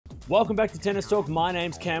Welcome back to Tennis Talk. My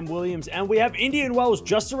name's Cam Williams, and we have Indian Wells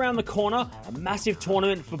just around the corner. A massive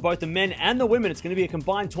tournament for both the men and the women. It's going to be a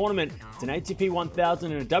combined tournament. It's an ATP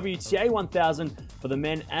 1000 and a WTA 1000 for the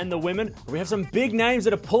men and the women. We have some big names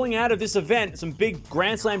that are pulling out of this event. Some big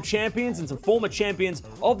Grand Slam champions and some former champions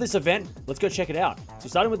of this event. Let's go check it out. So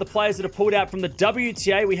starting with the players that have pulled out from the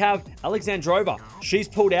WTA, we have Alexandrova. She's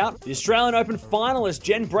pulled out. The Australian Open finalist,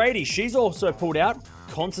 Jen Brady. She's also pulled out.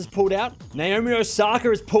 Conce has pulled out. Naomi Osaka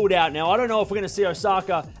has pulled out. Now, I don't know if we're going to see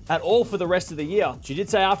Osaka at all for the rest of the year. She did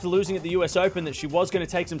say after losing at the US Open that she was going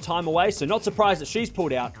to take some time away, so not surprised that she's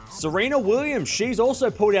pulled out. Serena Williams, she's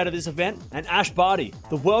also pulled out of this event. And Ash Barty,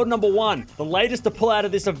 the world #1, the latest to pull out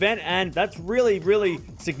of this event, and that's really, really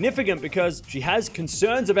significant because she has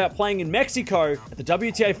concerns about playing in Mexico at the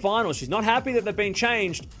WTA Finals. She's not happy that they've been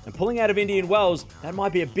changed, and pulling out of Indian Wells, that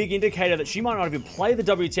might be a big indicator that she might not even play the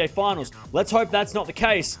WTA Finals. Let's hope that's not the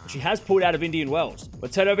case. She has pulled out of Indian Wells.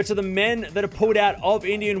 Let's head over to the men that have pulled out of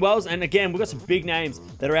Indian Wells. And again, we've got some big names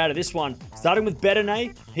that are out of this one. Starting with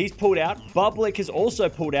Bedene, he's pulled out. Bublik has also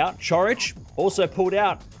pulled out. Coric also pulled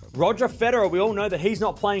out. Roger Federer, we all know that he's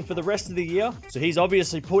not playing for the rest of the year, so he's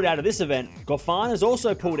obviously pulled out of this event. Goffin has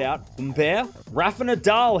also pulled out. Humbert, Rafa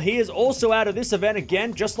Nadal, he is also out of this event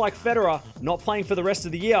again, just like Federer, not playing for the rest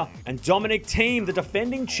of the year. And Dominic Thiem, the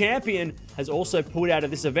defending champion, has also pulled out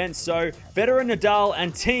of this event. So Federer, Nadal,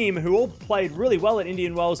 and Thiem, who all played really well at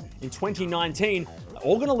Indian Wells in 2019,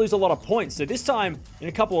 all going to lose a lot of points. So this time, in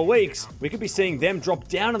a couple of weeks, we could be seeing them drop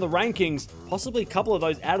down in the rankings, possibly a couple of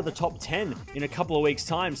those out of the top 10 in a couple of weeks'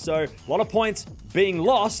 time. So a lot of points being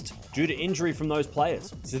lost due to injury from those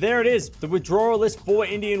players. So there it is, the withdrawal list for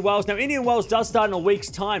Indian Wells. Now, Indian Wells does start in a week's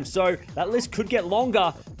time, so that list could get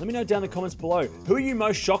longer. Let me know down in the comments below. Who are you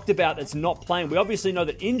most shocked about that's not playing? We obviously know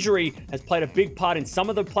that injury has played a big part in some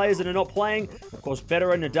of the players that are not playing. Of course,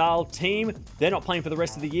 Federer, Nadal, Thiem, they're not playing for the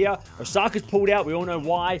rest of the year. Osaka's pulled out. We all know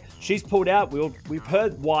why. She's pulled out. We've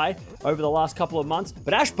heard why over the last couple of months.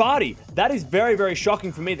 But Ash Barty, that is very, very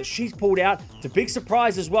shocking for me that she's pulled out. It's a big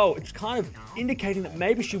surprise as well. It's kind of indicating that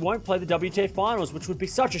maybe she won't play the WTA Finals, which would be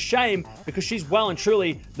such a shame because she's well and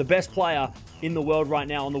truly the best player in the world right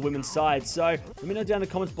now on the women's side. So let me know down in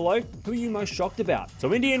the comments below, who are you most shocked about?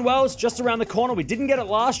 So Indian Wells, just around the corner. We didn't get it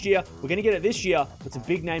last year. We're going to get it this year, but some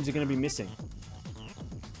big names are going to be missing.